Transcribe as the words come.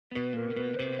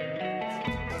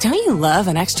Don't you love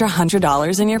an extra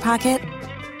 $100 in your pocket?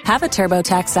 Have a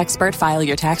TurboTax expert file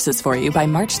your taxes for you by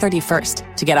March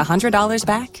 31st to get $100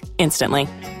 back instantly.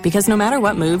 Because no matter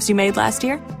what moves you made last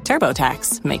year,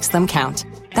 TurboTax makes them count.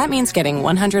 That means getting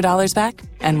 $100 back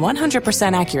and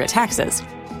 100% accurate taxes,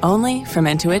 only from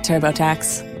Intuit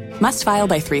TurboTax. Must file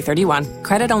by 3/31.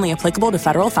 Credit only applicable to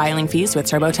federal filing fees with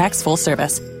TurboTax full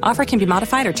service. Offer can be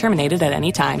modified or terminated at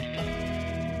any time.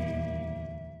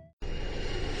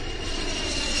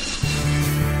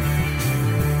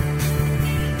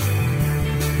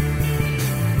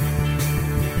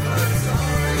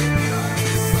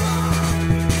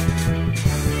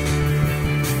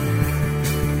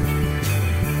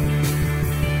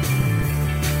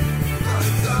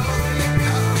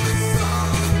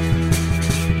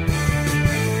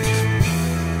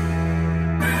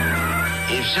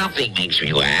 Something makes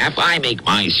me laugh. I make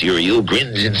my cereal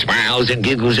grins and smiles and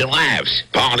giggles and laughs.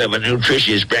 Part of a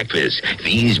nutritious breakfast.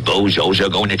 These bozos are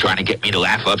going to try to get me to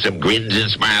laugh up some grins and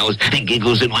smiles and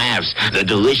giggles and laughs. The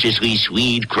deliciously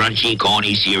sweet, crunchy,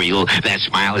 corny cereal that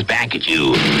smiles back at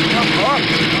you.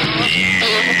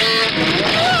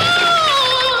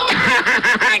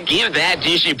 Give that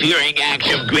disappearing act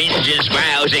some grins and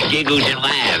smiles and giggles and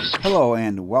laughs. Hello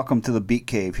and welcome to the Beat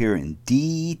Cave here in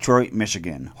Detroit,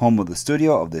 Michigan, home of the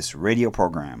studio of this radio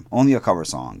program, Only a Cover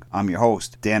Song. I'm your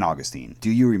host, Dan Augustine. Do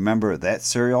you remember that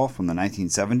cereal from the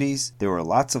 1970s? There were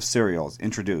lots of cereals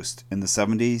introduced in the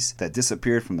 70s that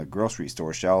disappeared from the grocery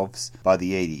store shelves by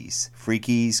the 80s.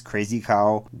 Freakies, Crazy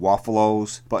Cow,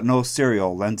 Waffalo's, but no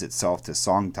cereal lends itself to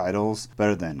song titles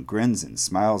better than Grins and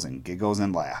Smiles and Giggles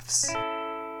and Laughs.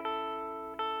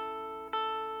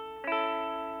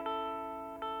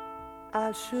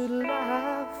 I should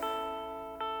laugh,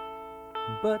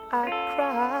 but I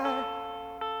cry,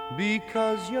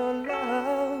 because your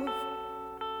love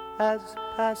has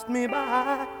passed me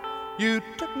by. You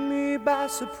took me by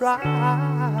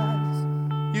surprise.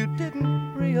 You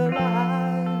didn't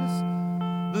realize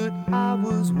that I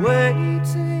was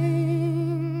waiting.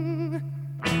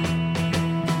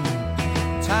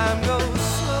 Time goes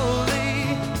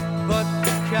slowly, but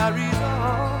it carries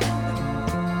on,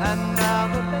 and now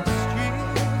the best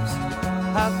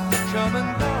have come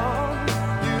and gone.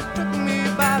 You took me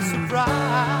by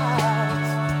surprise.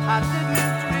 I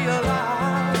didn't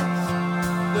realize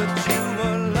that you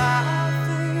were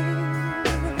laughing.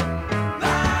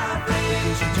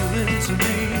 Because you're doing to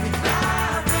me,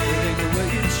 it ain't the way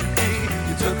it should be.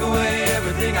 You took away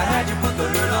everything I had, you put the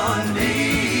hurt on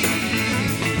me.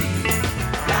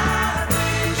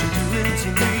 Because you're doing to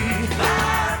me, it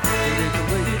ain't the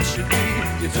way it should be.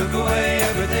 You took away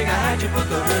everything I had, you put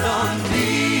the hurt on me.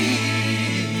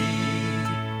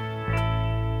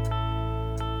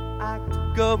 I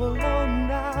go alone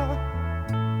now,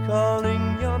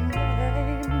 calling your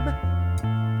name,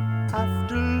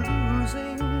 after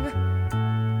losing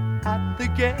at the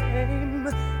game.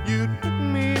 You took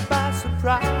me by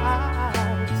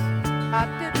surprise. I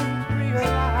didn't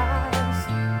realize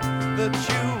that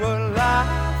you were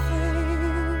laughing.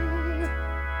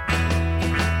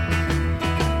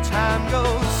 Time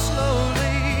goes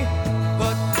slowly,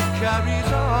 but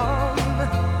carries on,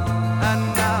 and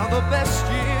now the best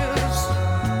years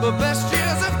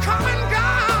have come and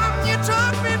gone. You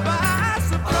took me by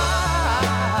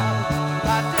surprise. I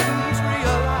didn't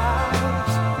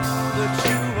realize that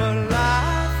you were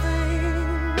laughing.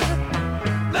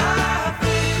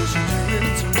 Because you're doing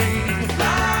to me, it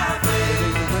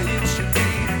ain't the way it should be.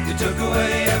 You took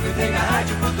away everything I had,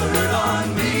 you put the hurt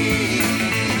on me.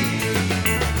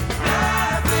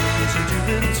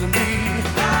 To me,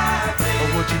 or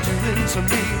what you doing to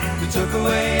me? You took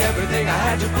away everything I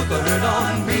had, you put the hurt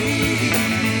on me.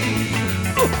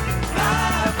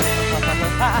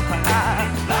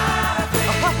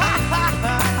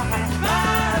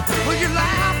 Well, you're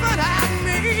laughing at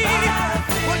me.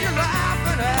 Well, you're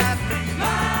laughing at me.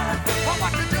 Well,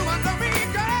 what you doing to me,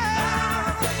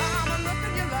 girl? I'm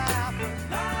looking, you laughing.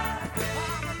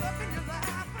 I'm looking, you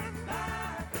laughing.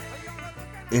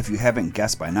 If you haven't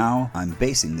guessed by now, I'm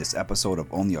basing this episode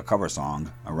of Only a Cover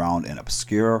Song around an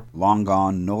obscure, long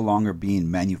gone, no longer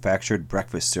being manufactured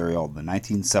breakfast cereal of the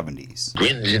 1970s.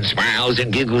 Grins and smiles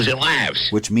and giggles and laughs.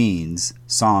 Which means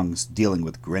songs dealing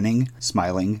with grinning,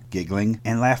 smiling, giggling,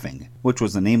 and laughing. which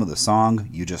was the name of the song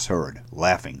you just heard,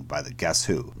 Laughing by the Guess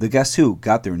Who. The Guess Who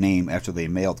got their name after they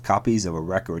mailed copies of a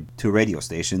record to radio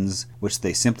stations, which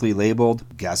they simply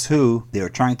labeled Guess Who. They were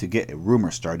trying to get a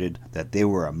rumor started that they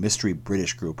were a mystery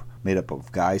British group made up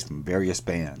of guys from various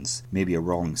bands, maybe a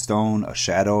Rolling Stone, a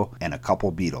Shadow, and a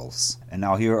couple Beatles. And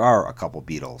now here are a couple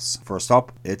Beatles. First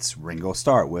up, it's Ringo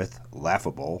Starr with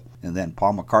Laughable, and then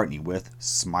Paul McCartney with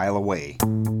Smile Away.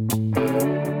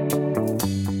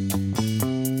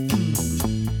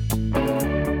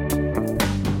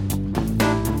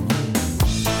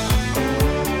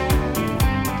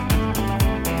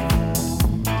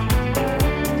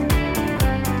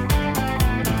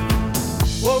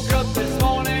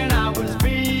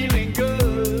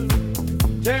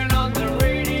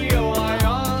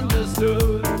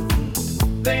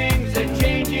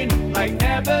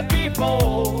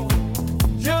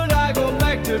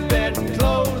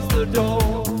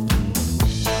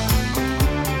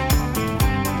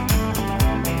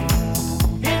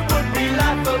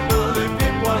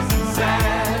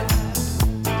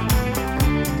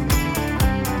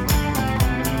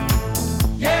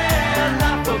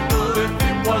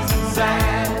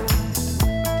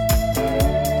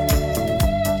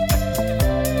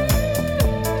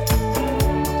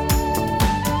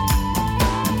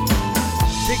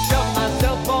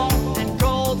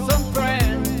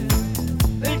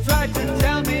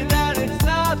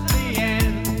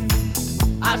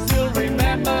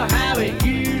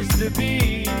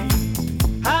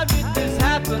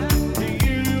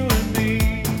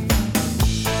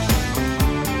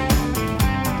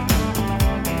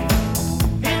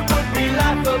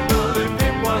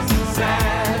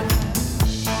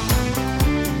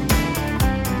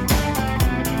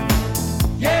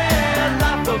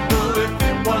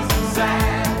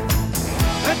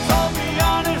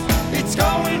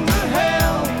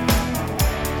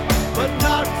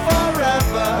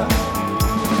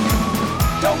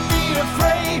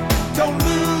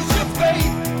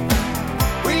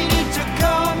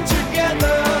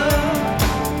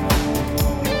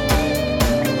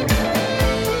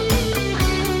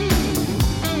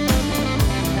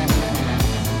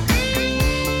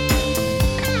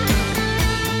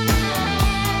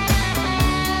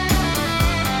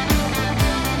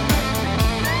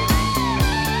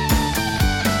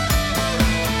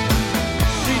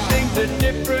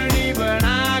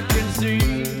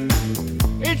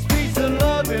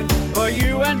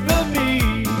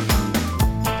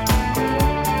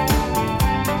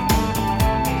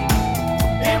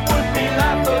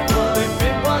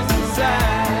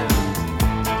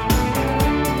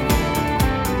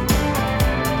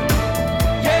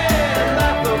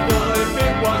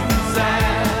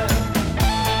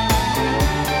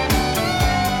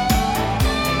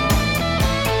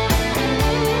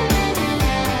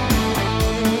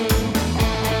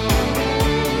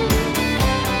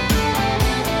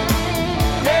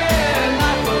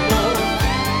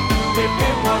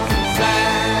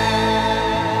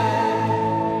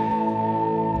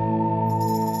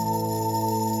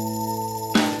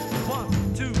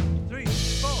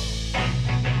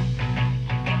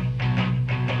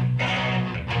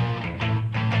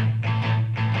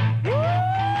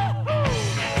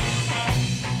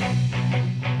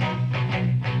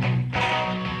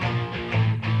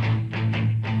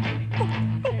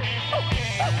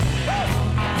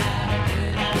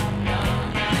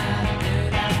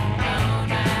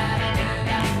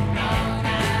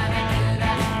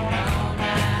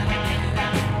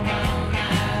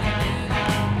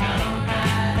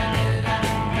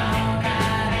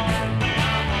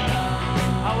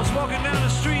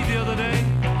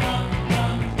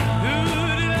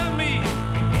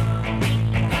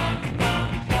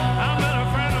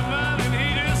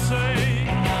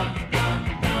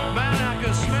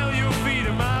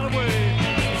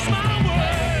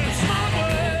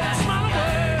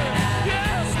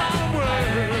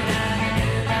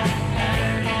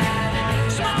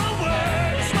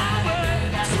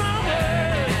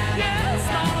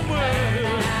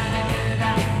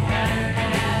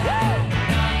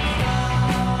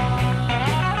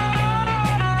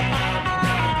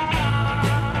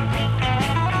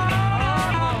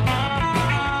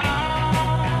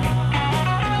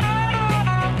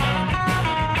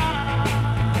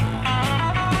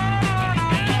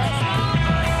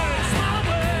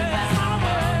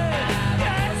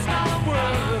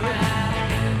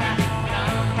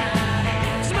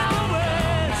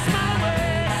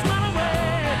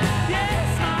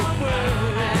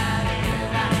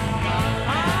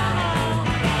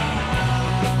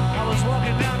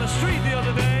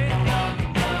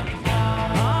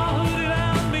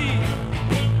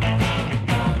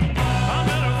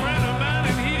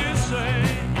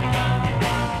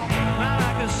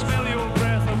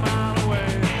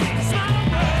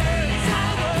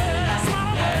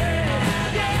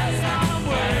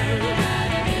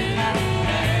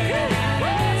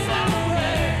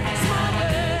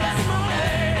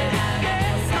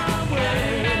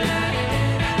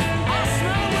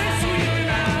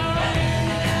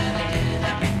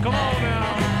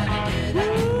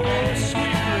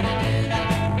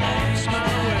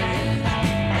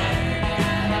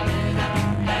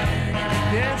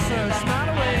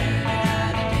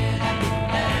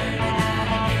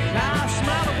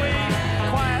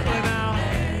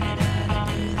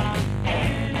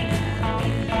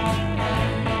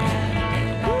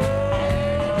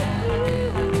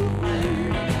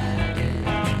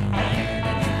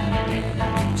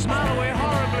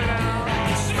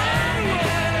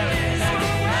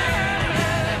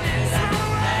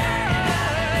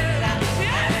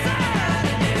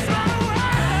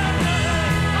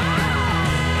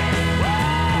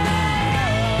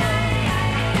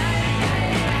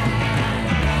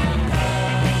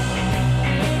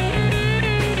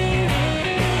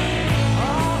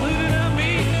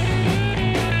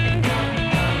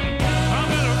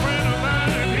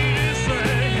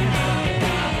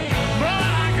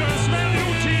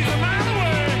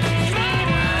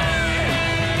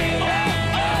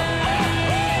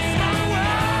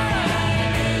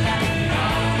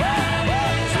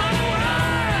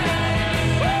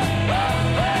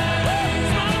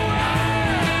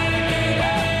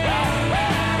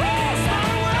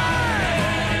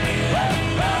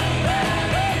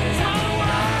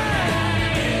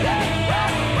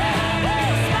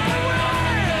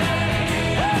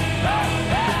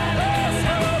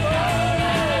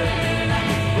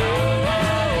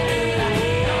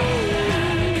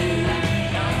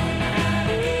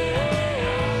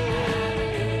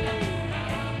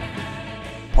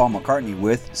 Paul McCartney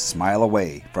with Smile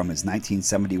Away from his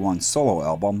 1971 solo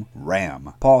album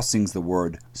Ram. Paul sings the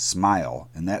word smile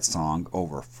in that song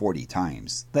over 40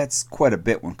 times. That's quite a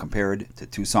bit when compared to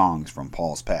two songs from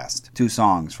Paul's past, two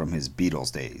songs from his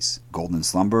Beatles days, Golden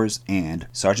Slumbers and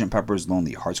Sgt. Pepper's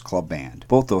Lonely Hearts Club Band.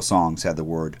 Both those songs had the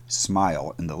word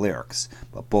smile in the lyrics,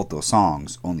 but both those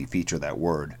songs only feature that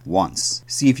word once.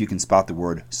 See if you can spot the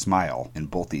word smile in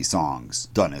both these songs,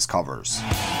 done as covers.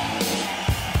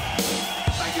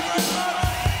 Thank you very much.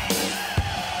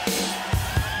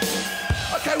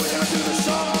 Okay, we're going to do the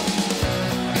song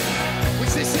which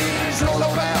this evening is all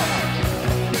about.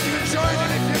 You can join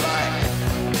it if you like.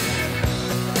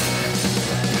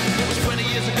 It was 20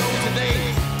 years ago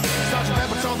today. Sgt.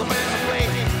 Pepper told the band to play.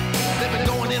 They've been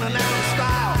going in and out of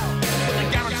style, but they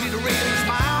guaranteed a real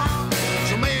smile.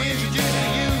 So may I introduce to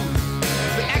you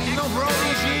the acting over all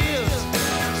these years,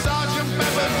 Sgt.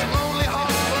 Pepper's Lonely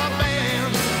Hearts Club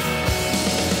Band.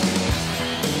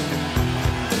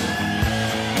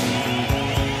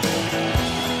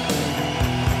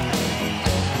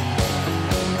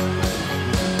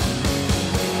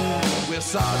 We're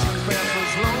Sgt.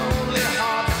 Pepper's Lonely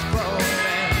Hearts Club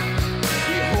Band.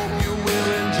 We hope you will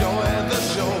enjoy the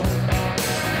show.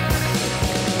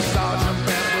 Sgt.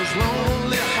 Pepper's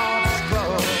Lonely Hearts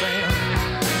Club Band.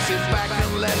 Sit back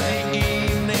and let the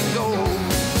evening go.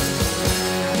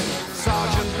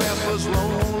 Sgt. Pepper's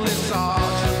Lonely,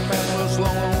 Sgt. Pepper's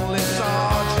Lonely,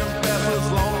 Sgt. Pepper's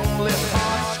Lonely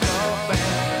Hearts Club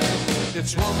Band.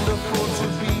 It's wonderful to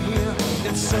be here.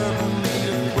 It's certainly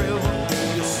a thrill.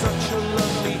 You're such a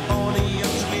lovely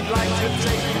audience. We'd like to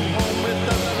take you home with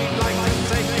us. We'd like to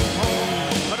take you home.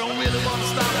 I don't really want to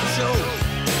stop the show,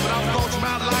 but I thought you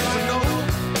might like to know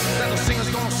that the singer's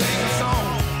gonna sing a song,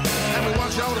 and we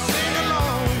want y'all to sing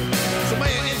along. So may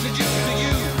I introduce to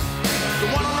you the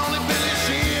one and only Billy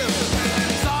Shears,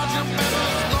 Sgt.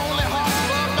 Pepper's Lonely Hearts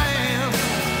Club Band.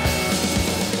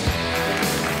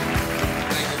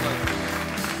 Thank you, buddy.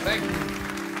 Thank you.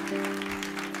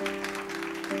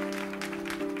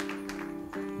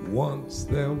 Once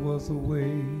there was a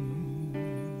way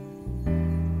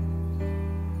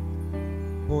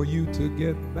for you to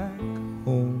get back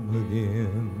home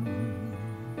again.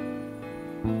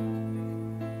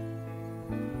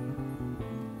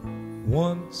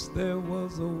 Once there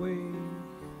was a way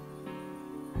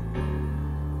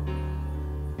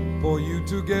for you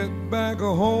to get back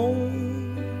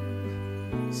home.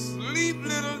 Sleep,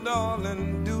 little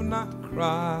darling, do not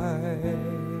cry.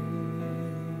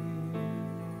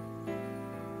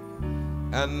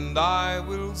 And I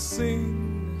will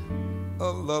sing a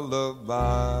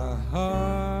lullaby.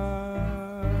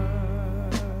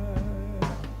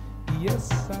 Yes,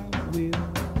 I will.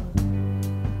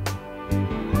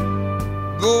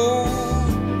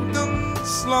 Golden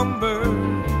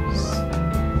slumbers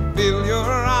fill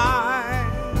your eyes,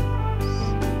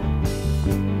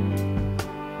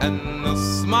 and the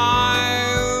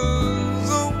smiles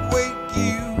awake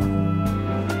you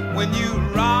when you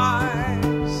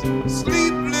rise.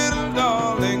 Sleep, little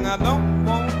darling, I don't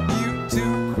want you to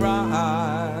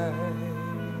cry.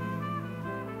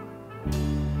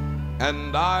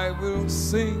 And I will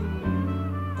sing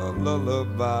a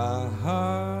lullaby.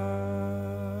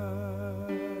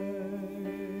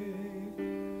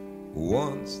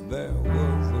 Once there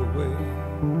was a way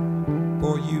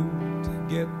for you to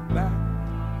get back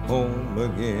home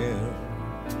again.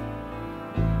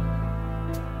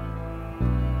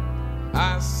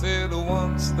 I said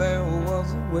once there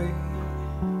was a way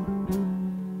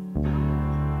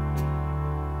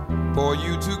for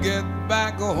you to get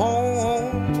back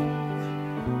home.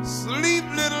 Sleep,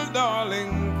 little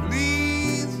darling,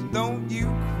 please don't you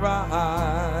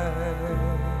cry.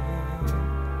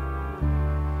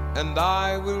 And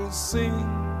I will sing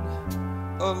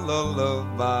a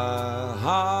lullaby.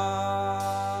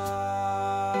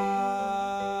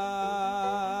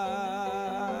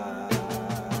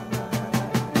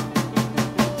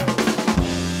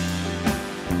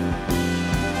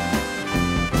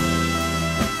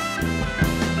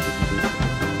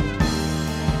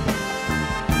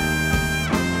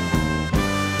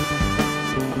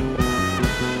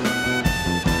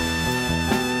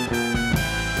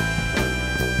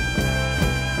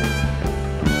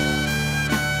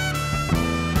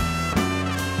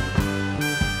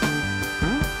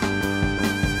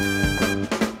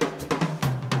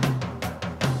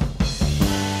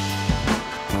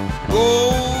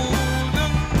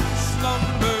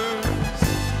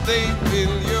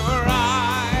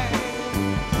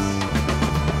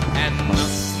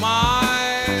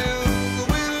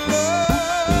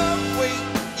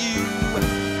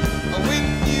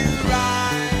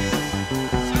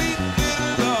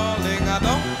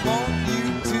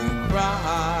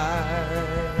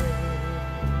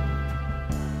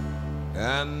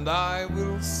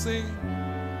 sing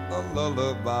a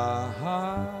lullaby,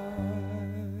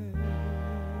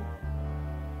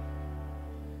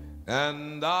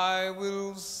 and I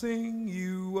will sing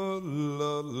you a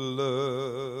lullaby.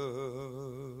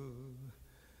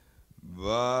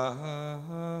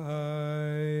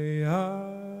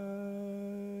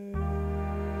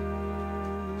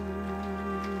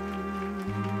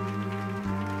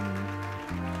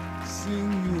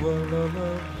 Sing you a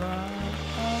lullaby.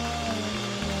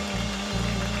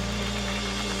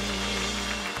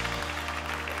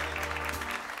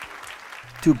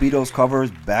 Two Beatles covers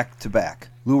back to back.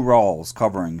 Lou Rawls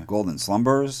covering Golden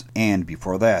Slumbers, and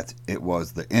before that, it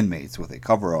was the Inmates with a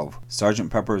cover of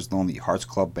Sgt. Pepper's Lonely Hearts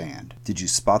Club Band. Did you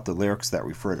spot the lyrics that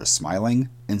refer to smiling?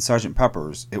 In Sgt.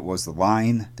 Pepper's, it was the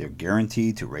line, "They're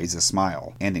guaranteed to raise a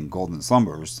smile." And in Golden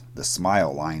Slumbers, the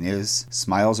smile line is,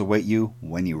 "Smiles await you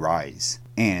when you rise."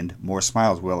 And more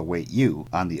smiles will await you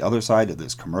on the other side of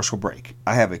this commercial break.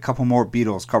 I have a couple more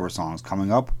Beatles cover songs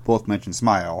coming up. Both mention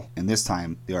smile, and this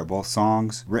time they are both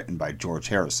songs written by George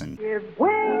Harrison. Give way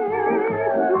to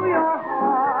your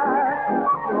heart,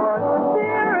 your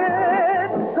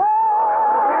spirit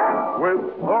soar. With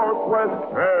Northwest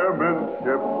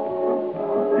Airmanship,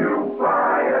 you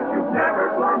fly as you've never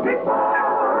flown before.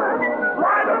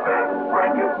 Fly the best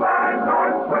when you fly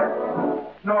Northwest.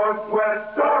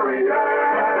 Northwest Orient.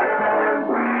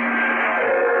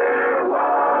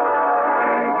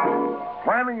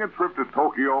 Planning a trip to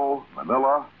Tokyo,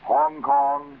 Manila, Hong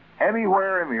Kong,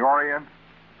 anywhere in the Orient?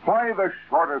 Fly the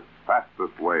shortest,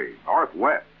 fastest way,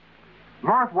 Northwest.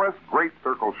 Northwest Great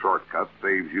Circle Shortcut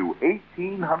saves you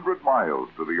 1,800 miles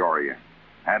to the Orient.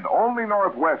 And only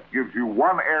Northwest gives you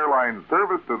one airline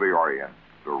service to the Orient,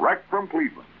 direct from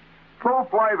Cleveland. So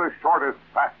fly the shortest,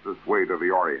 fastest way to the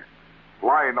Orient.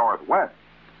 Fly Northwest.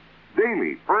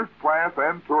 Daily first class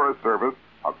and tourist service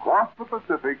across the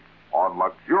Pacific on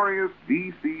luxurious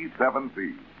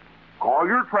DC-7Cs. Call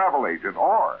your travel agent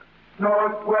or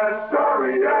Northwest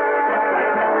Orient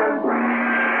Airlines.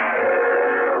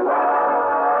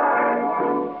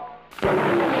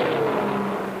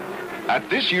 At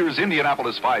this year's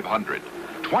Indianapolis 500,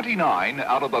 29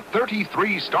 out of the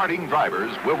 33 starting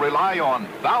drivers will rely on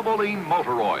Valvoline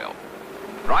motor oil.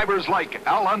 Drivers like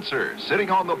Al Unser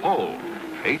sitting on the pole,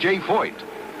 A.J. Foyt,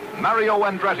 Mario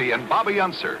Andretti, and Bobby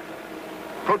Unser.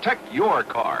 Protect your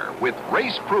car with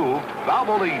race-proved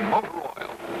Valvoline motor oil,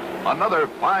 another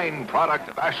fine product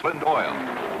of Ashland Oil.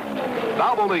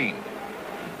 Valvoline,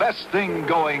 best thing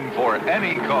going for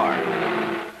any car.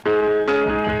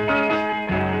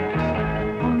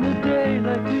 On a day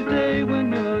like today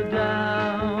when you're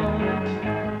down,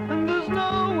 and there's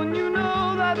no one you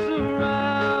know that's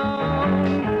around,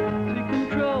 take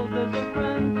control, there's a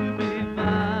friend to be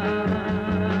found.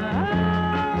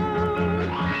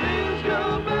 Things go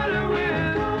better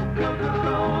with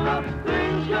Coca-Cola.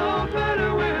 Things go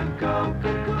better with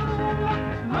Coca-Cola.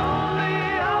 Lonely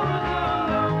hours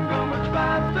alone go much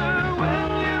faster when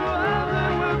you have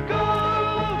them with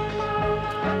Coke.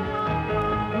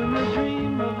 When the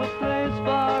dream of a place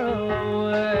far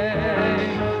away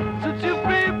sets you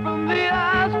free from the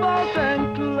asphalt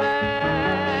and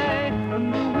clay, and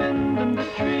the wind and the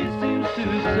trees seems to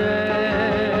say,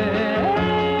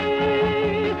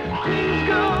 things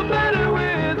go better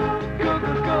with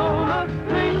Coca-Cola.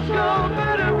 Things go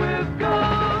better with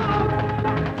Coke.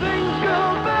 Things go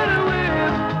better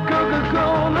with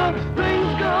Coca-Cola.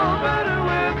 Things go better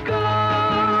with Coke.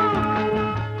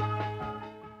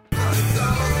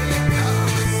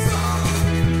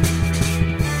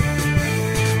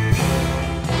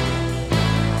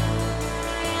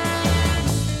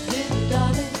 Little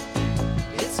darling,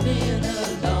 it's been a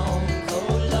long,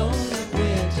 cold, lonely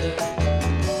winter.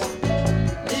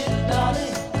 Little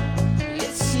darling,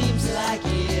 it seems like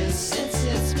years since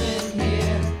it's been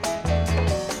here.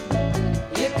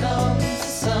 Here comes the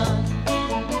sun.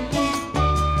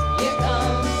 Here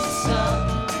comes the sun.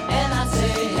 And I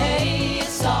say, hey,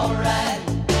 it's alright.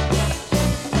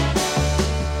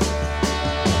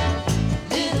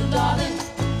 Little darling,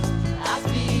 I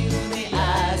feel the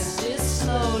ice is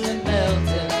slowly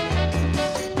melting.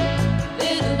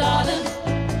 Little darling,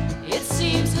 it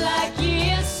seems like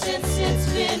years since it's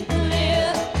been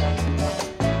clear.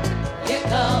 Here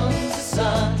comes the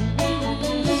sun.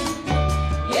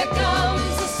 Here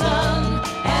comes the sun.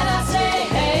 And I say,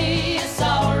 hey, it's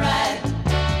alright.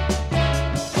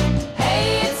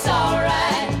 Hey, it's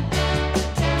alright.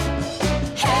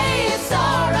 Hey, it's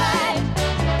alright.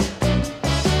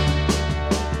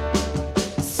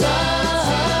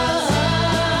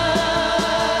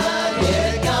 Sun, here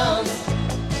it comes.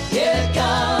 Here it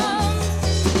comes.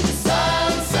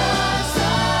 Sun, sun,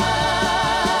 sun.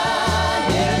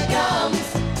 Here it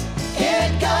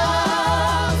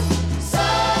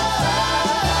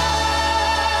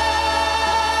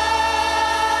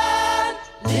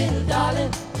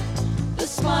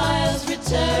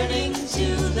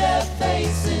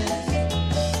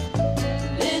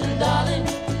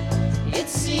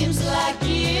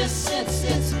years since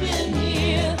it's been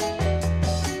here.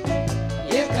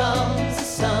 Here comes the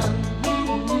sun.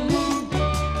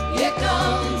 Here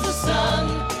comes the sun.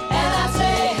 And I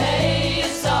say, hey,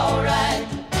 it's alright.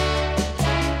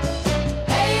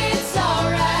 Hey, it's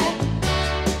alright.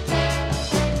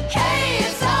 Hey,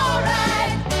 it's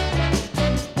alright.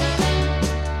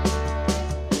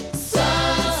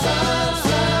 Sun, sun,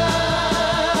 sun.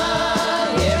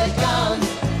 Here it comes.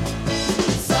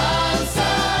 Sun,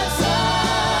 sun, sun.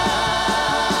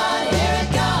 Here it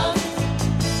comes.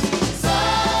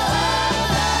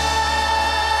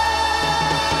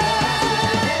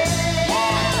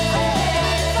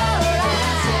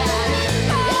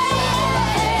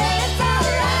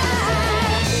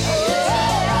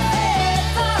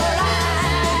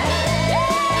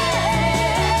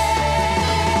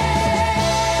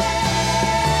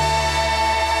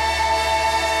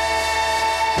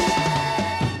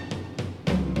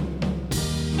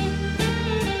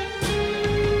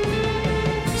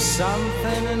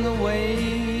 Something in the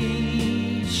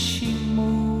way she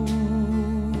moves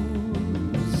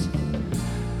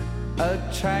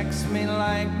attracts me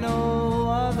like no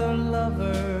other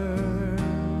lover.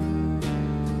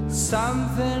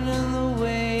 Something in the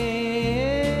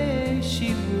way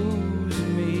she woos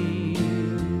me.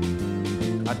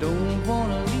 I don't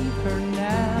wanna leave her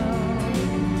now.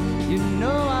 You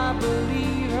know I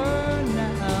believe her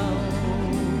now.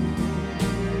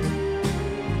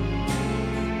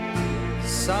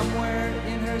 Somewhere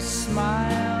in her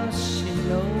smile she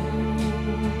knows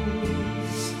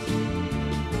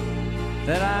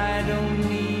that I don't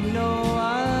need no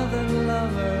other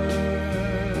lover.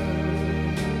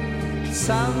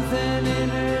 Something in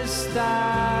her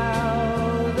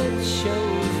style that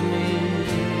shows me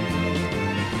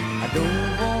I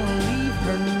don't want to leave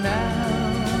her now.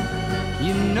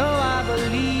 You know I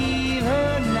believe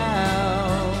her now.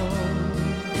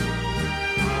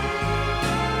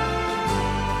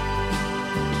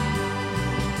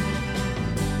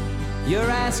 You're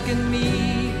asking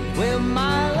me, will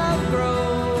my love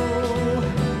grow?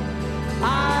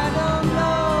 I don't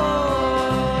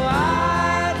know,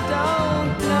 I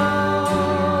don't know.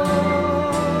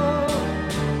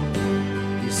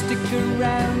 You stick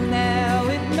around now,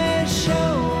 it may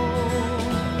show.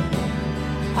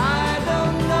 I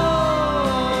don't know,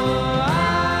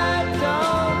 I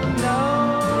don't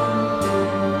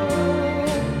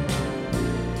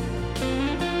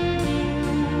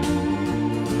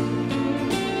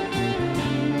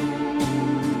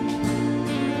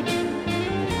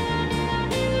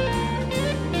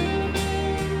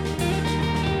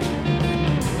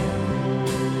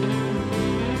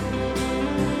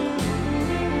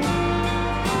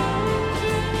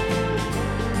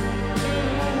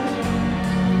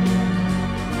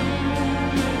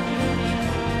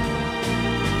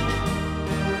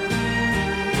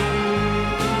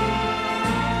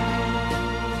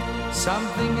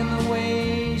something in the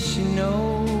way she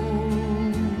knows,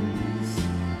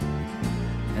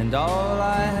 and all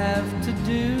I have to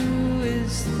do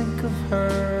is think of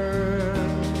her.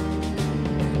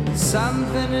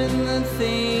 Something in the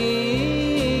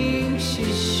thing she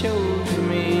shows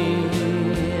me.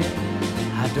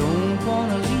 I don't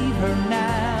want to leave her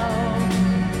now.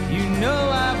 You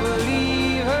know I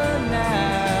believe her now.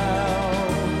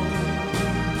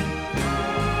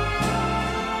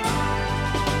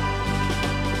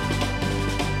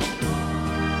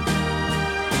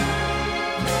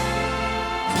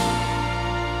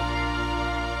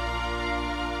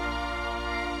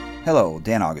 Hello,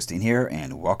 Dan Augustine here,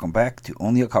 and welcome back to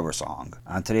Only a Cover Song.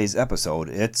 On today's episode,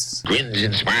 it's Grins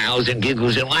and smiles and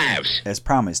giggles and laughs. as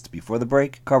promised before the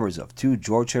break, covers of two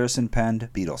George Harrison penned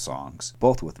Beatles songs,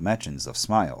 both with mentions of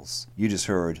smiles. You just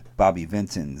heard Bobby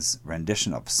Vinton's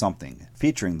rendition of Something,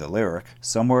 featuring the lyric,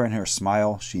 Somewhere in Her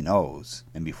Smile She Knows.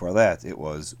 And before that, it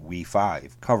was We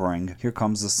Five, covering Here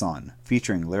Comes the Sun,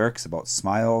 featuring lyrics about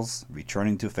smiles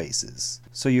returning to faces.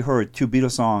 So you heard two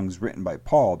Beatles songs written by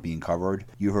Paul being covered,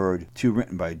 you heard two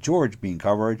written by George being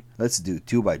covered, let's do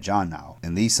two by John now.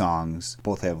 And these songs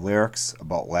both have lyrics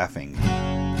about laughing.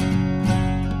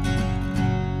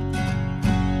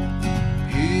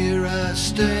 Here I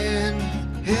stand,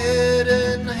 head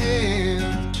in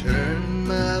hand, turn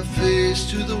my face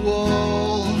to the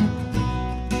wall.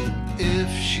 If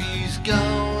she's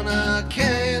gone, I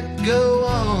can't go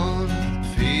on,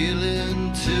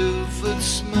 feeling 2 foot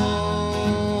small.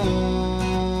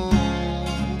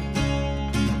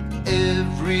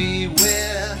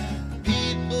 Everywhere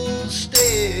people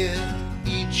stare,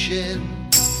 each and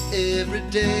every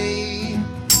day.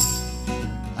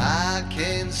 I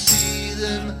can see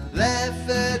them laugh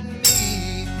at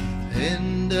me,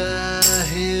 and I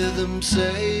hear them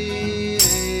say,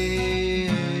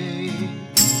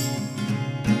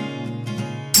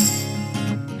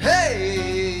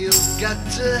 hey, you've got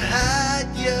to hide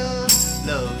your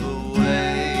love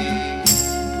away.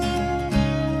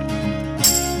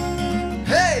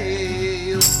 Hey,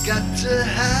 you've got to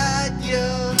hide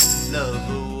your love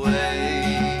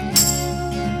away.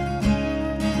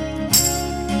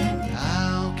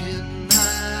 How can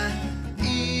I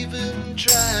even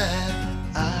try?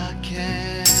 I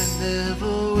can't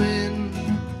ever win.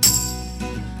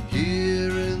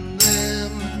 Hearing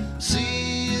them,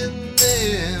 seeing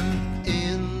them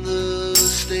in the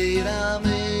state I'm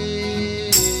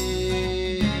in.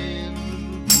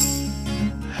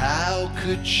 How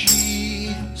could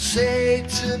she say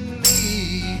to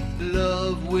me,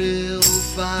 love will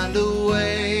find a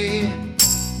way?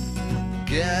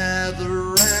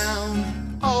 Gather round,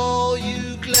 all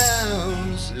you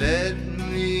clowns, let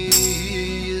me hear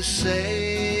you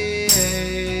say,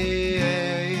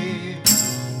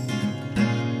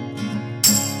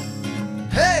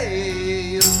 hey,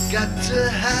 you've got to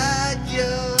hide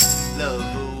your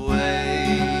love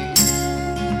away.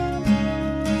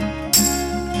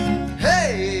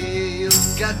 Hey,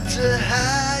 you've got to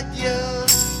hide your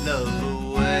love away.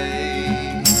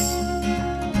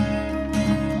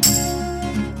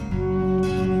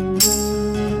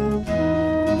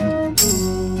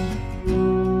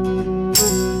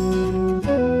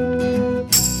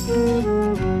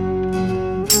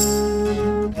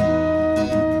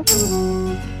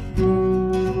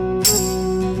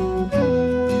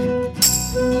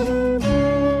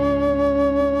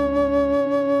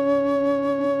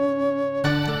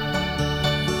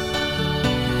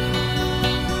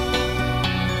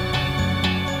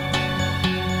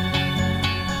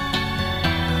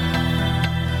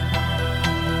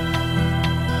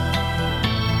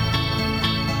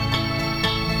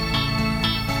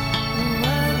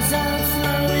 Words are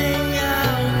flowing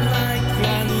out like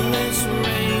endless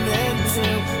rain into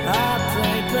a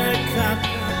paper cup.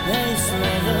 They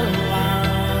slither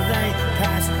while they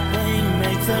pass. They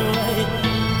make their way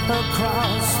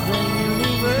across the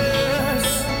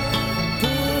universe.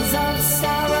 Pools of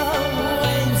sorrow,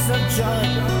 waves of joy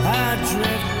are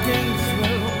drifting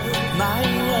through my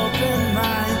open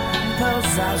mind,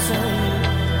 possessing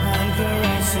and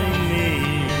caressing me.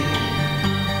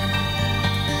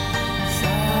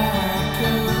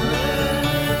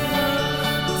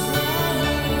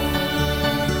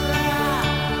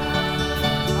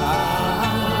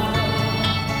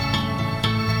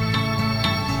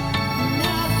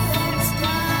 Nothing's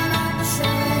gonna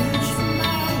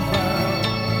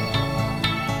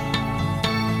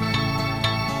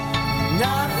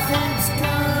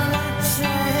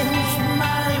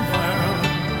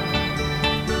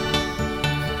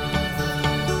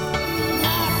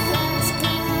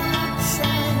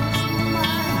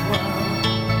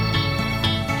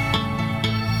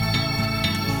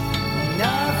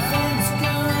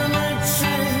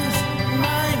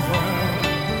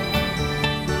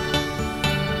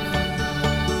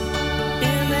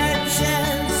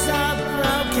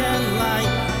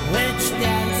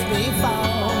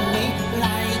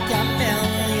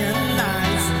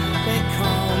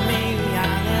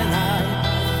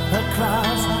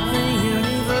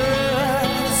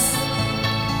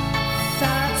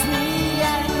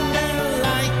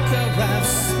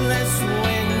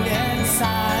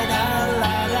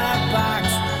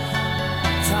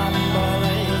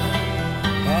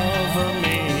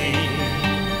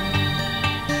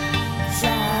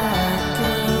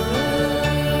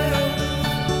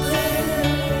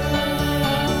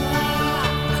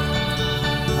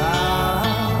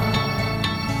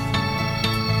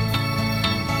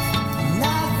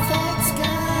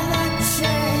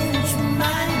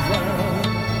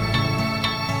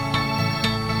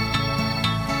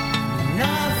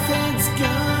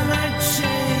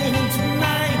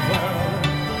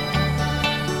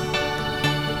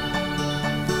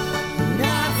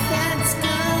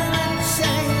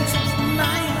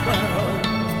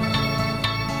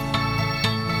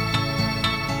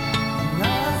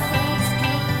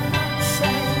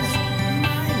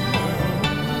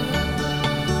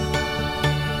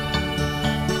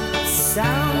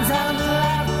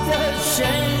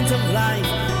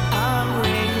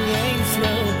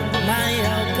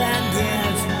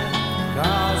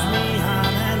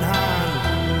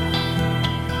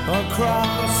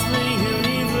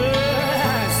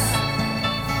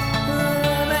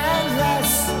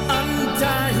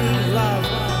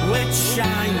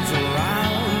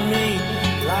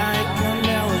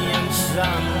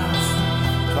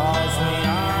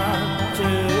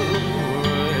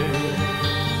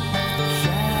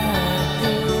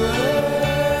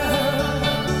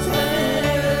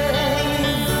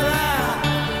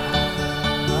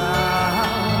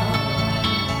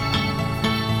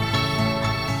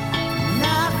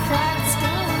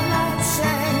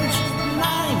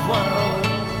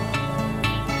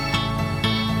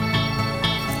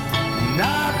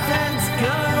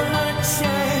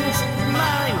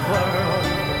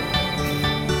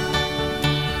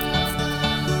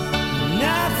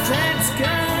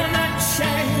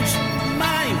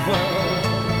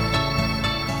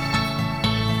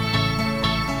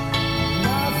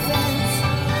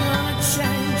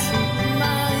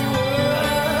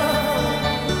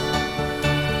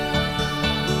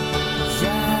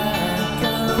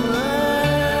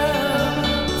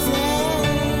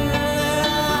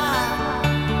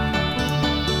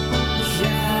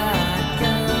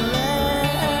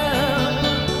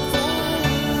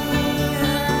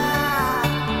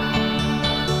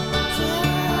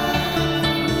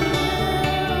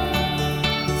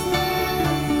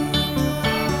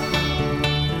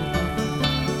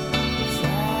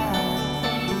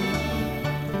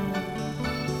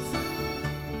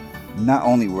Not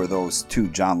only were those two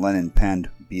John Lennon penned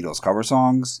Beatles cover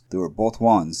songs, they were both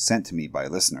ones sent to me by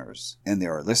listeners, and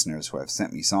there are listeners who have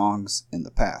sent me songs in the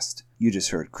past. You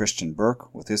just heard Christian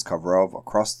Burke with his cover of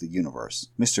Across the Universe.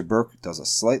 Mr. Burke does a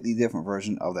slightly different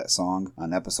version of that song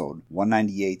on episode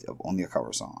 198 of Only a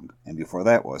Cover Song. And before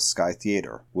that was Skyy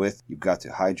Theater with You've Got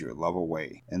to Hide Your Love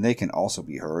Away. And they can also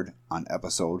be heard on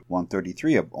episode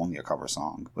 133 of Only a Cover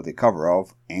Song with a cover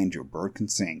of And Your Bird Can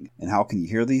Sing. And how can you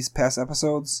hear these past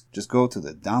episodes? Just go to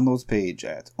the downloads page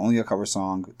at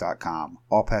onlyacoversong.com.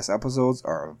 All past episodes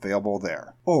are available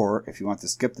there. Or if you want to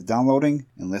skip the downloading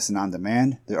and listen on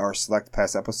demand, there are select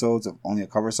past episodes of Only a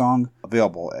Cover Song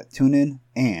available at TuneIn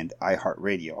and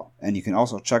iHeartRadio. And you can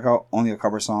also check out Only a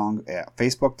Cover Song at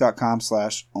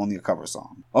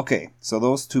facebook.com/onlyacoversong. Okay, so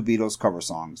those two Beatles cover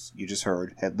songs you just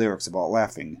heard had lyrics about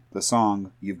laughing. The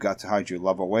song You've Got to Hide Your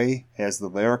Love Away has the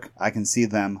lyric I Can See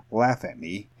Them Laugh at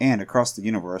Me, and Across the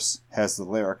Universe has the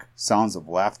lyric Sounds of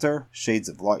Laughter, Shades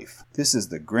of Life. This is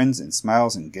the Grins and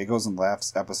Smiles and Giggles and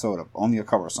Laughs episode of Only a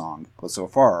Cover Song, but so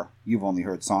far you've only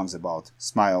heard songs about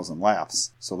smiles and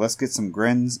laughs. So let's get some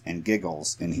grins and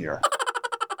giggles in here.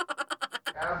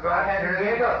 Go ahead and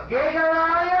giggle. Giggle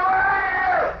all you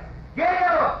want!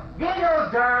 Giggle! Giggle,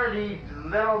 dirty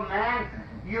little man.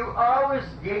 You always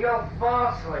giggle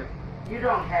falsely. You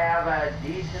don't have a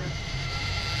decent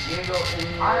giggle in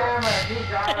you. I am a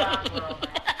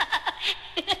decent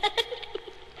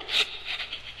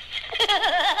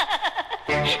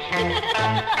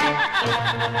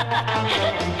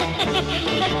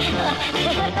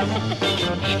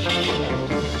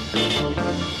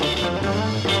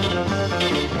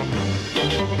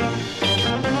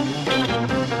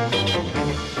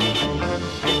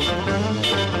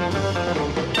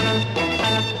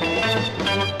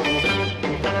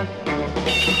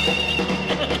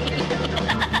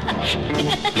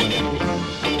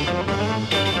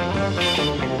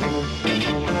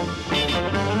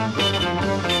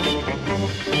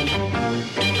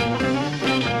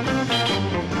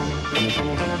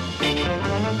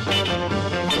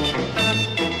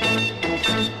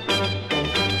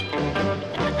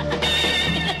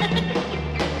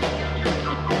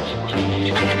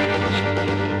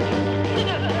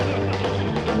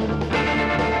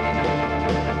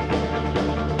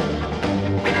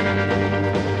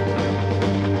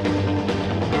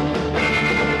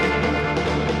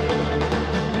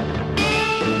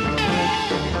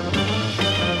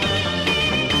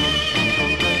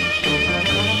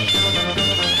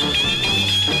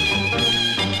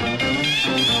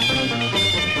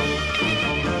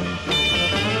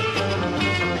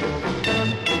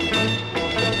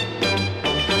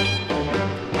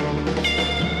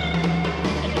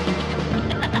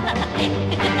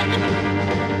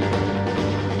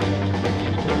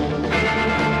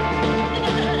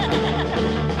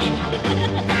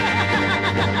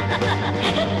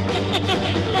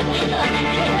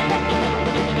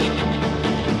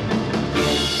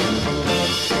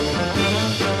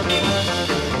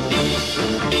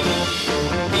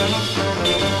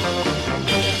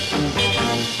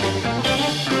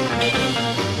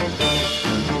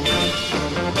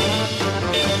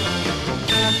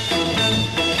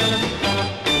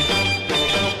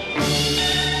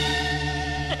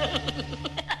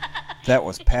That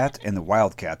was Pat and the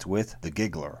Wildcats with The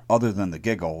Giggler. Other than the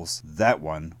giggles, that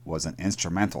one was an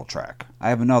instrumental track. I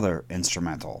have another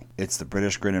instrumental. It's The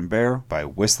British Grin and Bear by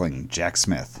Whistling Jack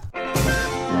Smith.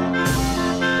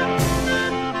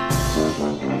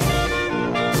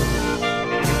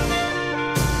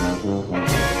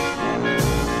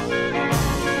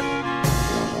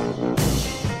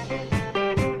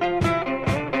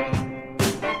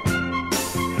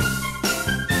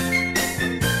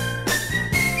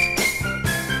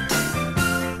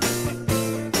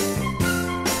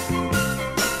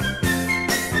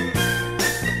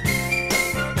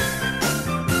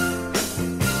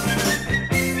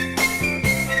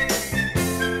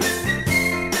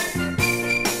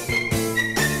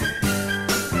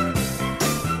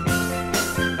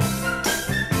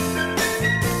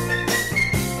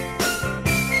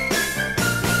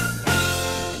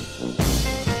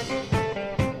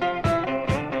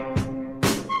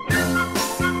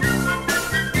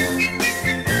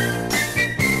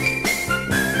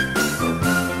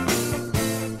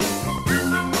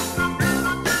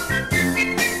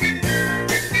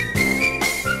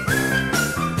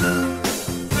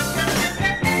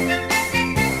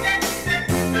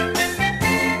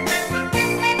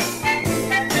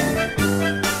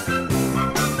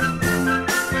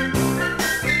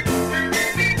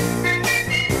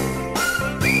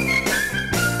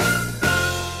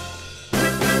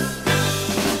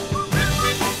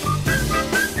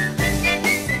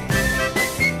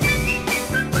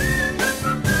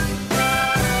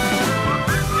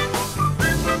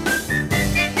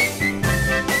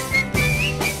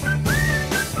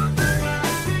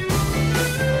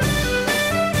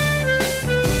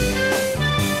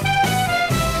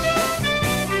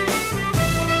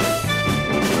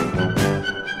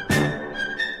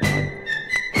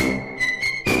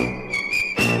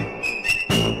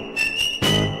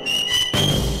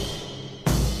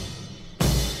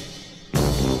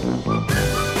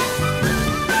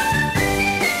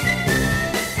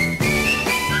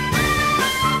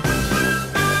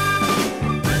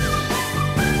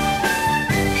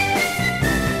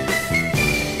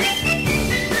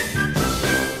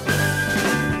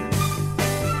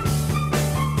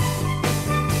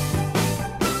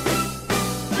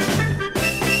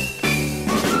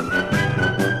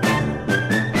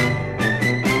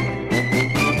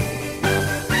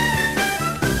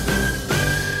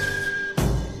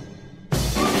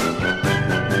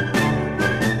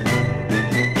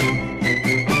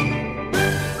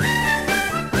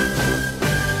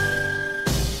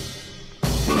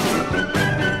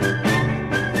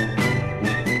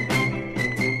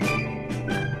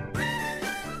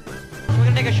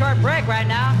 take a short break right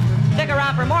now. Stick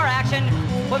around for more action.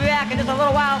 We'll be back in just a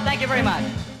little while. Thank you very much.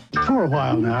 For a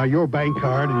while now, your bank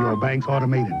card and your bank's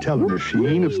automated teller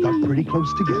machine have stuck pretty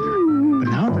close together. But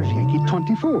now there's Yankee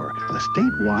 24, the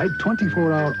statewide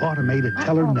 24-hour automated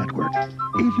teller network.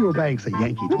 If your bank's a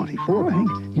Yankee 24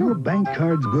 bank, your bank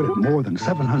card's good at more than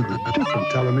 700 different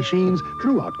teller machines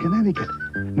throughout Connecticut.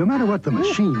 No matter what the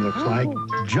machine looks like,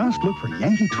 just look for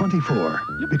Yankee 24.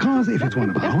 Because if it's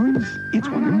one of ours, it's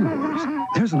one of yours.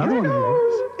 There's another one of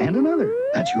yours, and another.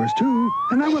 That's yours too.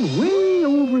 And that one way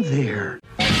over there.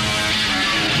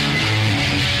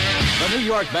 The New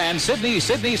York band Sydney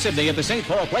at the St.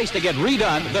 Paul Place to get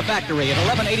redone The Factory at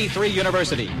 1183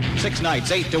 University. 6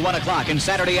 nights, 8 to 1 o'clock, and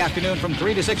Saturday afternoon from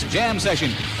 3 to 6 jam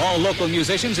session. All local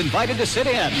musicians invited to sit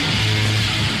in.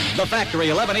 The Factory,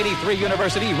 1183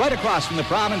 University, right across from the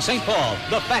prom in St. Paul.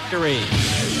 The Factory.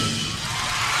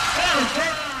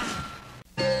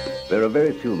 There are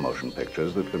very few motion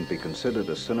pictures that can be considered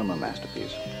a cinema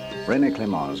masterpiece. René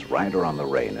Clément's Rider on the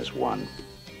Rain is one.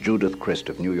 Judith Christ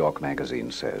of New York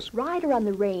Magazine says, Rider on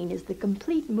the Rain is the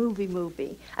complete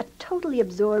movie, a totally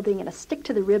absorbing and a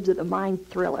stick-to-the-ribs-of-the-mind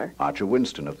thriller. Archer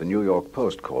Winston of the New York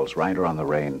Post calls Rider on the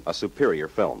Rain a superior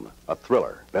film, a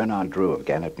thriller. Bernard Drew of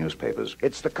Gannett Newspapers.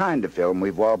 It's the kind of film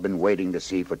we've all been waiting to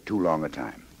see for too long a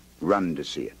time. Run to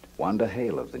see it. Wanda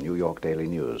Hale of the New York Daily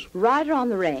News. Rider on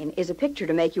the Rain is a picture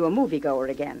to make you a moviegoer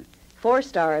again. 4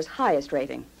 stars, highest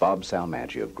rating. Bob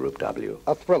Salmaggi of Group W.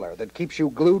 A thriller that keeps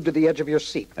you glued to the edge of your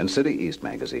seat. And City East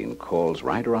Magazine calls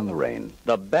Rider on the Rain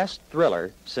the best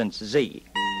thriller since Z.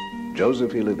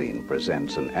 Joseph E. Levine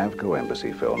presents an Avco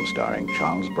Embassy film starring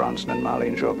Charles Bronson and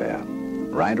Marlene Jobert.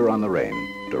 Rider on the Rain,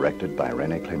 directed by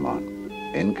René Clément.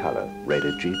 In color,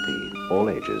 rated GP, all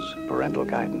ages, parental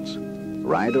guidance.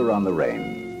 Rider on the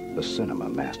Rain, the cinema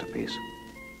masterpiece.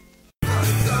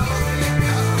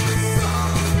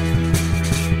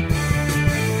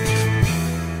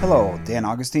 Hello, Dan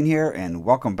Augustine here, and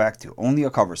welcome back to Only a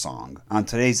Cover Song. On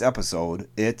today's episode,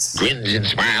 it's Grins and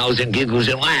Smiles and Giggles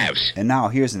and Laughs. And now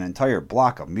here's an entire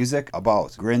block of music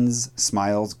about grins,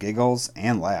 smiles, giggles,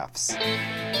 and laughs.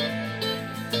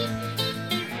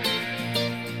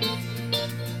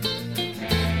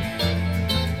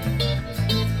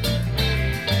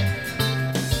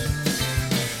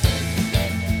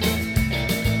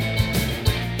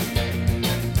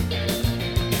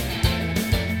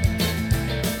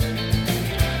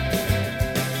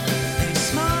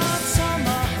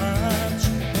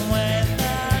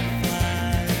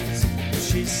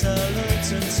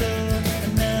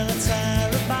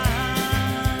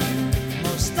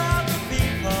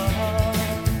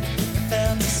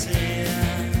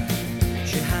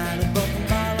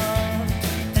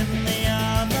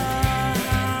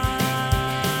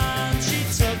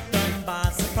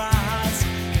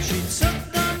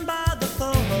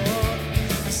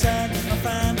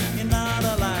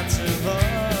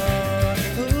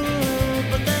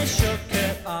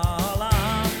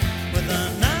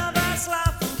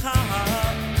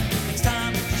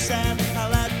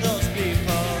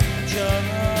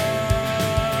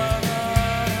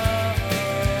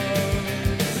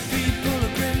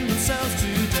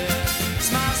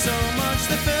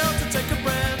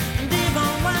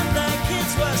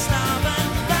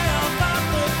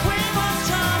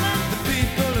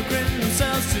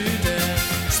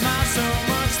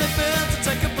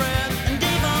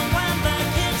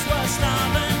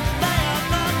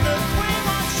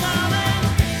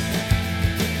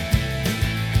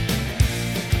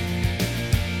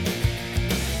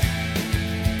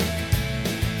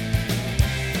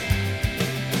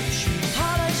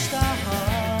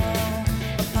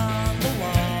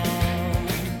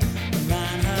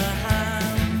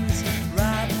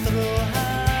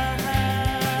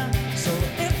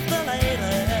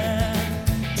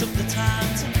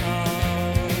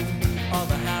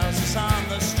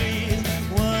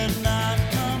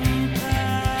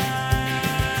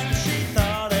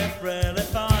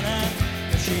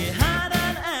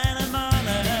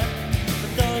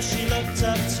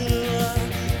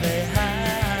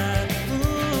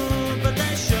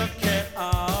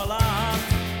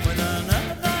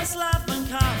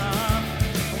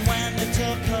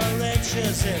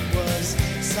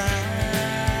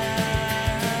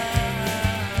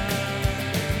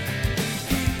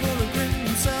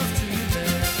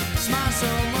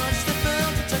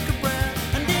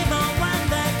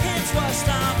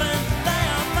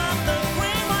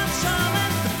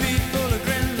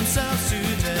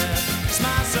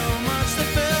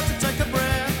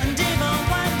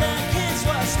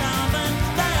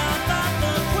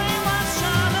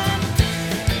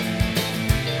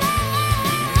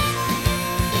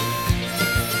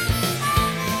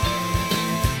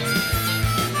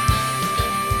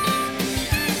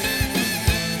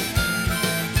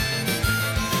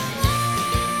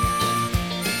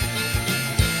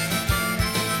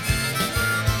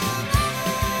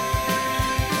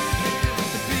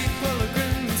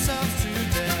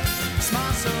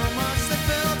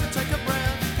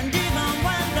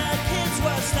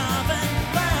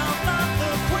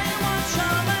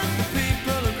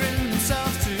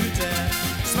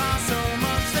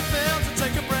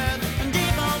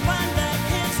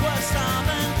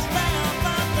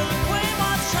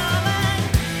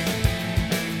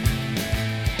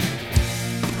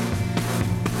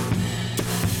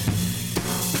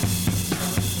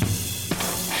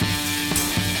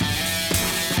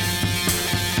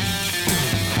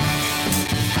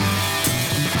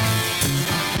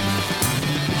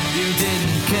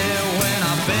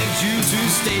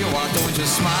 stay, why don't you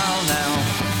smile now?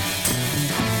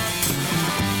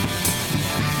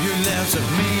 You laughed at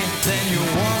me, then you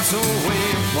walked away,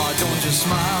 why don't you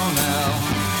smile now?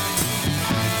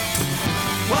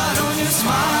 Why don't you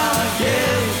smile,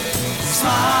 yeah?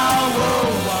 Smile, whoa,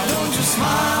 why don't you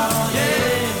smile,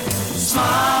 yeah?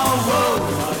 Smile, whoa,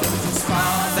 why don't you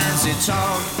smile? Fancy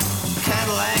talk,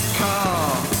 Cadillac car,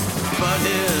 but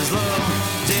his love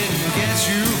didn't get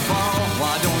you far.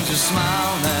 Why don't you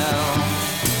smile now?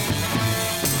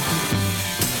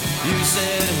 You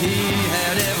said he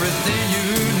had everything you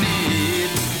need.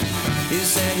 He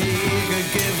said he could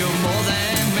give you more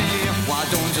than me. Why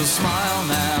don't you smile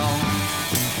now?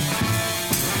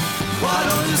 Why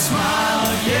don't you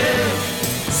smile, yeah?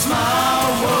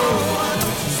 Smile, whoa. Why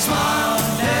don't you smile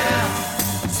now?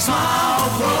 Smile,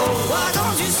 whoa. Why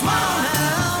don't you smile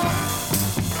now?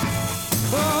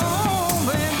 Oh,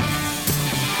 baby.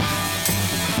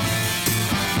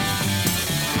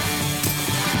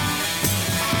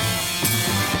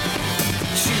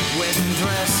 Cheap wedding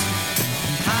dress,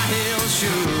 high heel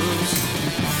shoes.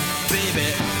 Baby,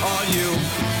 all you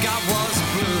got was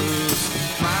blues.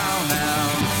 Smile now.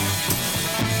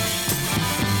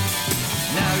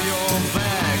 Now you're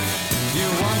back, you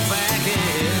want back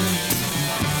in.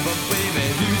 But baby,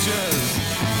 you just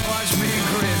watch me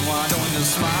grin. Why don't you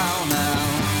smile now?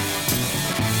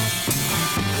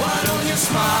 Why don't you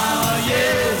smile,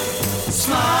 yeah?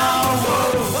 Smile,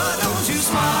 whoa. Why don't you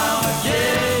smile,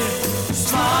 yeah?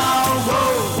 Smile,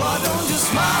 whoa. Why don't you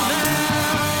smile now?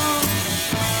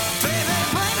 Baby,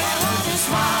 baby, why don't you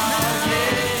smile,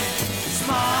 yeah?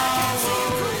 Smile,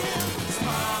 whoa.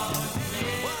 Smile,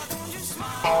 yeah. Why don't you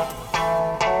smile?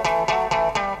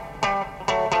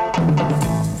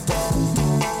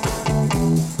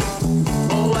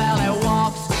 Oh, well, he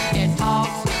walks, he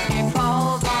talks, he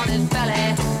crawls on his belly,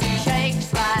 he shakes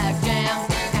like jam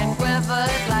and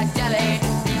quivers like jelly.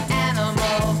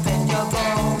 Animal,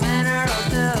 vegetable, mineral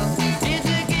too. He's a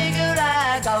giggle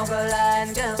like goggle and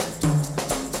goo.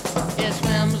 He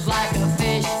swims like a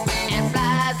fish and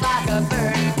flies like a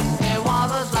bird. He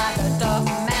wobbles like a duck,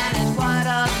 man, it's quite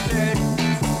absurd.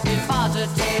 He's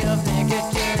positive,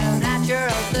 negative,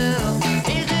 natural too.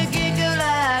 He's a giggle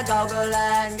like goggle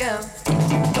and goo.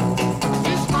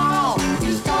 He's small,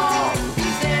 he's tall,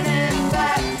 he's thin and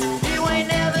fat. You ain't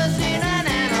never seen an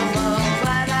animal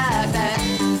quite like that.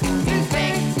 He's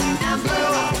pink and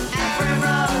blue and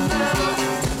primrose blue.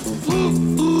 Ooh,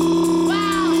 ooh,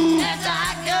 wow, that's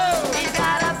like you. He's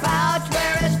got a pouch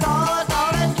where he stores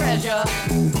all his treasure.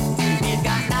 He's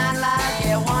got 9 lives,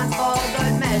 yeah, 1 for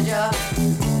good measure.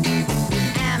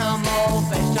 Animal,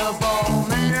 vegetable,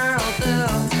 mineral too.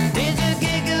 He's a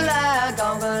giggle like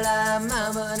goggle like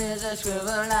mama, and he's a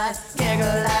swivel like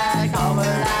giggle like goggle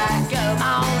like go.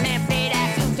 On and play that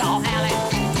good dog alley.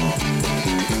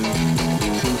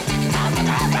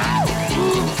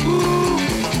 Ooh, ooh.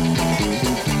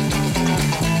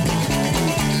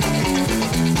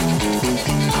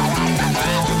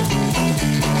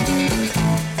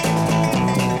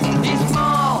 He's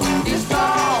small, he's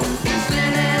tall, he's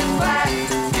thin and fat.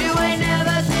 You ain't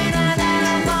never seen an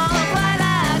animal quite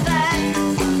like that.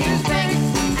 He's pink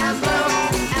and blue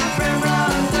and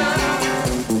primrose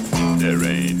blue. There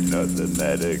ain't nothing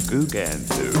that a goo can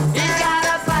do. He's got a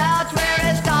pouch where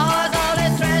he stores all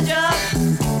his treasure.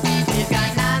 He's got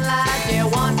 9 lives, yeah,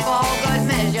 1 for good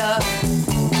measure.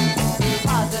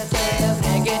 Positive,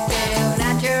 negative,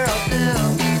 natural too.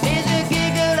 He's a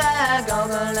giggle like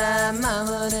goggle like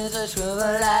mama, and he's a swivel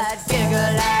like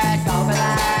giggle like goggle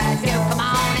like you. Come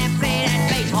on and play that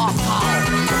baseball card.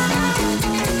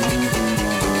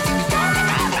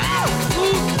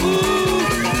 Ooh, ooh.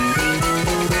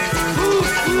 Ooh,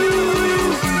 ooh.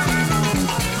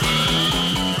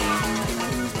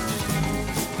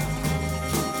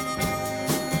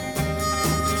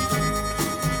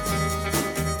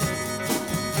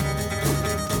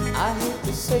 I hate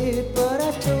to say it, but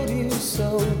I told you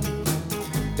so.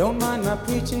 Don't mind my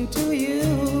preaching to you.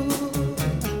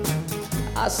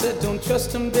 I said don't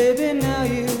trust him, baby, now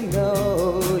you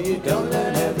know. You don't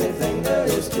learn everything there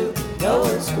is to know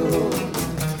in school.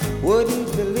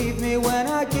 Wouldn't believe me when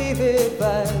I gave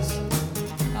advice.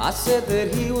 I said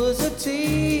that he was a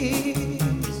tease.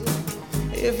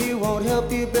 If you won't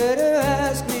help, you better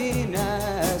ask me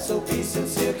nice. So be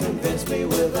sincere, convince me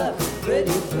with a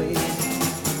pretty please.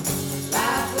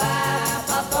 Laugh, laugh,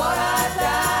 I thought I'd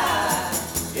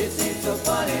die. It seems so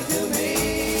funny to me.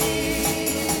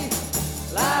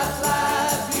 Laugh,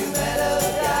 laugh, you better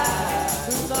die.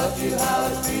 Who taught you how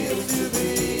it feels to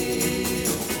be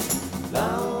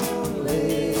lonely?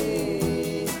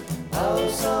 Oh,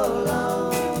 so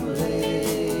lonely.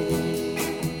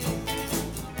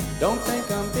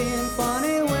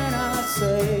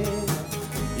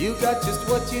 You got just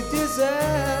what you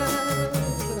deserve.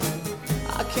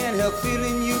 I can't help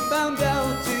feeling you found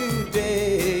out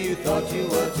today. You thought you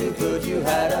were too good, you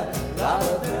had a lot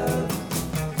of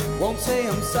nerve. Won't say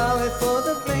I'm sorry for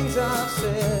the things I've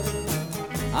said.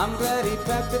 I'm glad he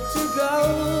packed it to go.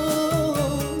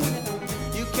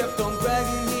 You kept on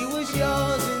bragging he was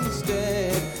yours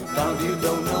instead. Found you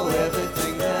don't know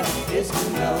everything there is to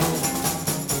know.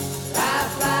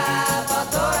 Life, life, I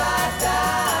thought I'd die.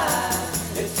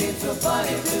 It seems so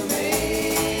funny to me.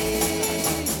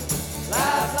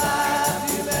 Life, life,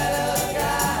 you met a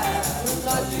guy who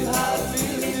taught you how to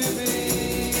feel to be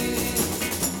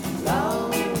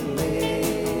lonely,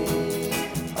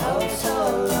 oh so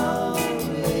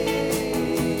lonely.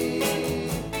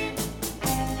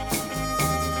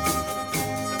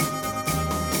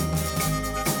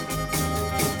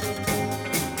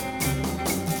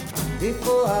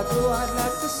 Before I go, I'd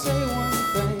like to say one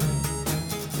thing.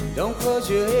 Don't close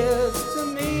your ears to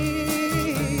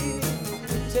me.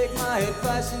 Take my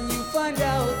advice and you find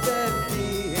out that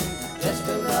being just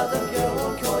another girl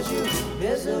will cause you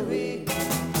misery.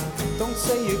 Don't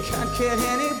say you can't get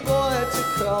any boy to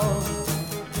call.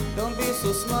 Don't be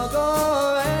so smug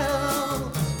or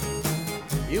else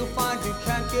you'll find you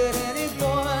can't get any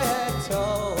boy at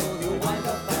all. You'll wind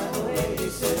up at a lady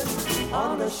sitting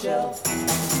on the shelf.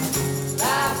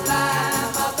 Life,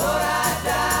 life, I thought I'd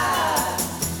die.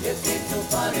 It seems so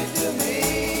funny to me.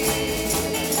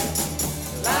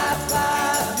 Life,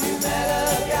 life, you met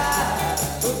a guy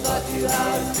who taught you how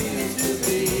it feels to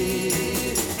be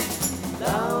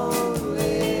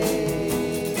lonely,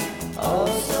 oh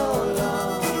so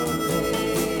lonely.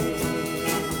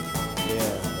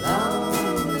 Yeah,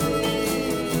 lonely,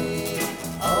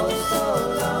 oh so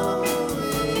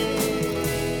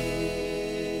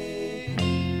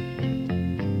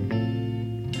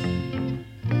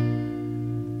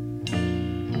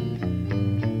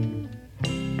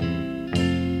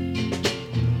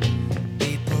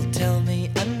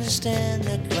understand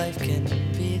that life can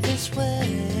be this way.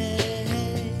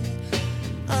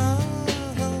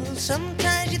 Oh,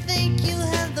 sometimes you think you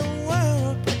have the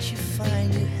world, but you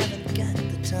find you haven't got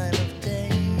the time of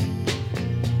day.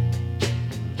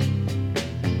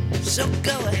 So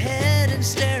go ahead and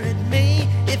stare at me.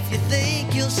 If you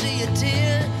think you'll see a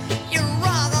tear, you're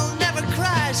wrong, I'll never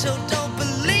cry. So don't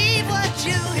believe what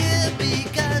you hear,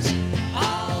 because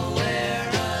I'll wear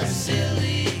a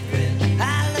silly grin.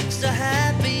 I look so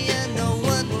happy and no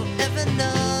one will ever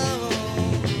know.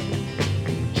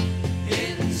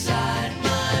 Inside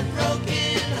my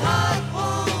broken heart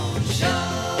won't show.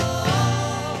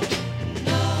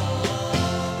 No.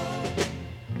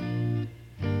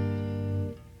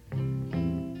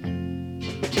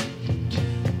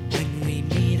 When we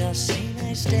meet, I'll say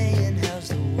nice day and how's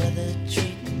the weather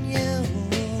treating you?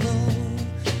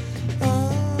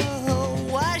 Oh,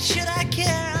 why should I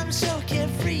care? I'm so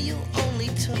carefree. You only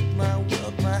took my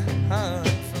world, my heart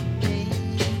from me.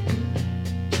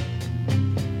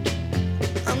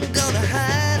 I'm gonna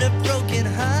hide a broken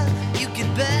heart. You can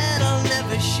bet I'll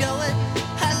never show it.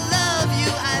 I love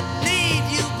you, I need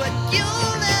you, but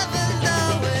you'll never know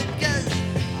it. 'Cause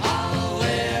I'll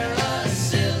wear a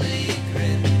silly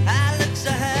grin. I look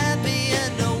so happy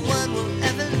and no one will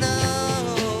ever know.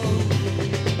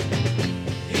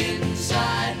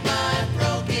 Inside my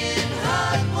broken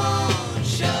heart won't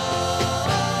show.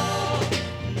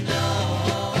 No.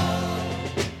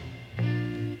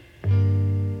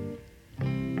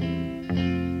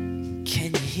 Can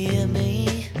you hear me?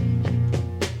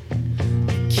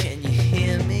 Can you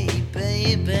hear me,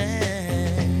 baby?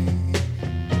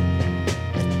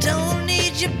 I don't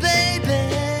need you, baby.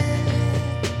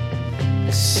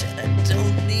 I said I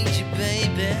don't need you,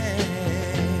 baby.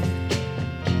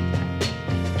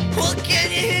 Well, can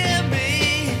you hear me?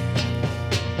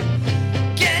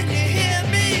 Can you hear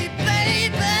me,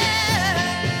 baby?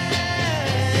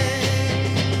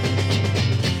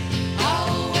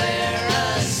 I'll wear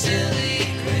a silly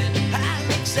grin. I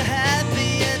look so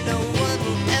happy and no one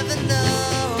will ever know.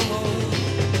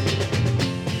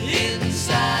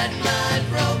 Inside my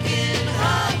broken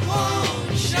heart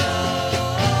won't show.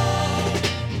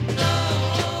 No.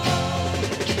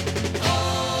 Oh,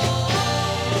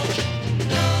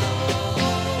 no.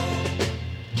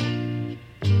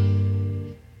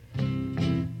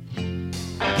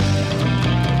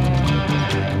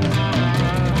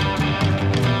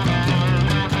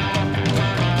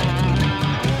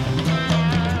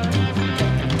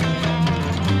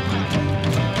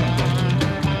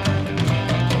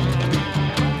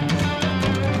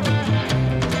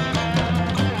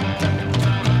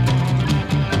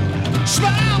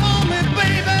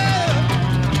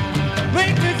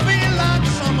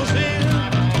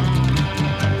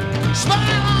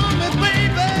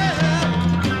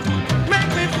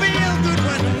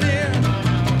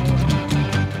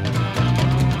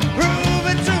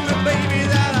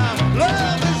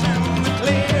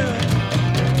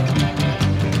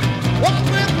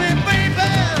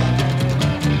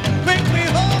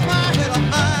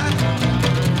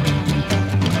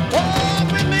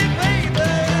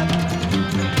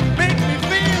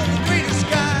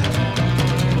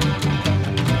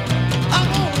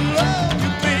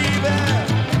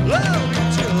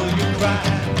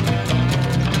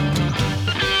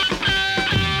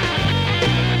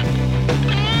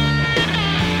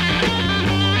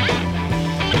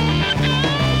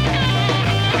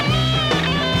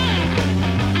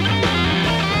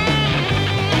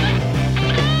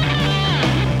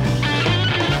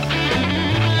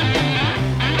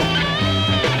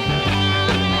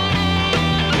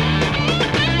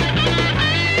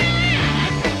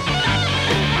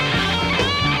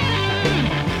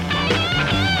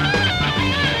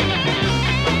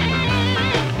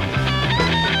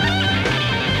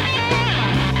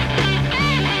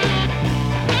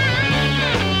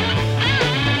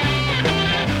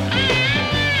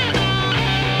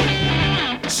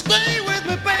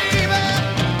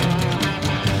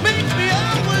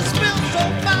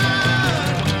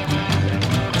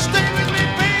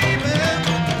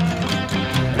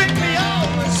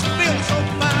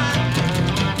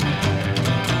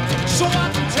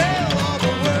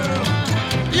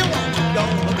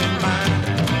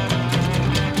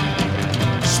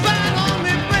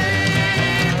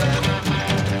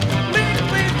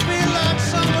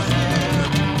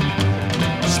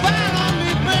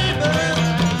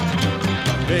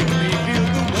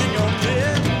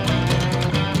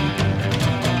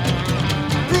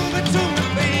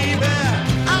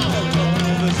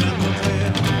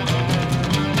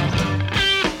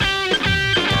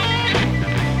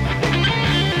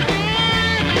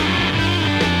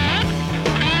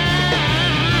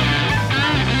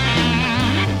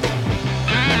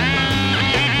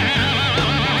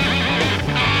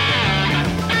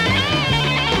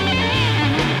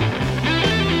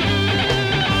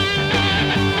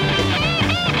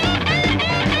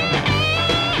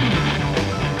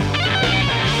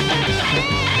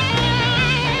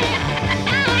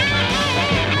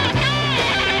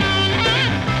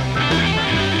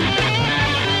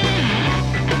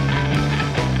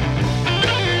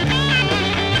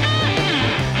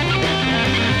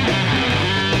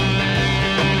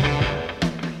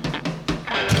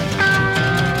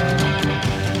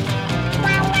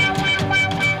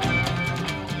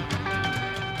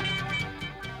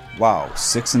 Wow,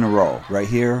 6 in a row, right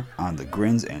here on the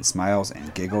Grins and Smiles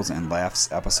and Giggles and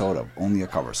Laughs episode of Only a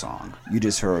Cover Song. You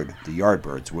just heard the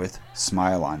Yardbirds with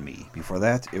Smile on Me. Before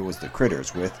that, it was the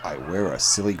Critters with I Wear a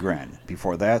Silly Grin.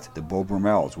 Before that, the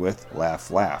Brummels with Laugh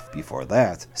Laugh. Before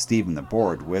that, Steve and the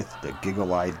Board with the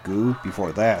Giggle-Eyed Goo.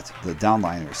 Before that, the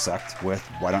Downliner Sect with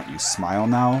Why Don't You Smile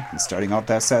Now? And starting out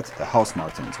that set, the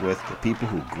Housemartins with The People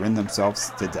Who Grin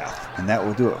Themselves to Death. And that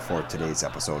will do it for today's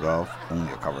episode of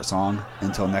Only a Cover Song.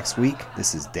 Until next week,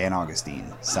 this is Dan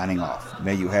Augustine signing off.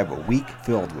 May you have a week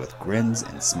filled with grins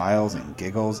and smiles and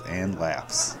giggles and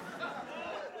laughs.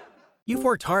 You've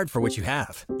worked hard for what you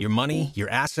have. Your money, your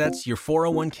assets, your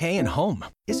 401k, and home.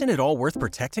 Isn't it all worth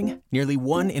protecting? Nearly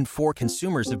 1 in 4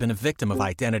 consumers have been a victim of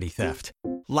identity theft.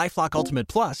 LifeLock Ultimate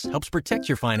Plus helps protect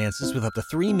your finances with up to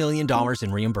 $3 million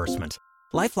in reimbursement.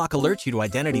 LifeLock alerts you to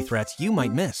identity threats you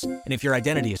might miss. And if your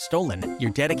identity is stolen,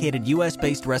 your dedicated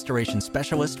U.S.-based restoration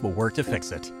specialist will work to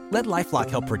fix it. Let LifeLock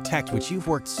help protect what you've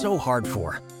worked so hard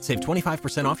for. Save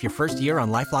 25% off your first year on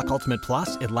LifeLock Ultimate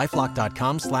Plus at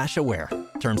LifeLock.com/aware.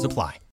 Terms apply.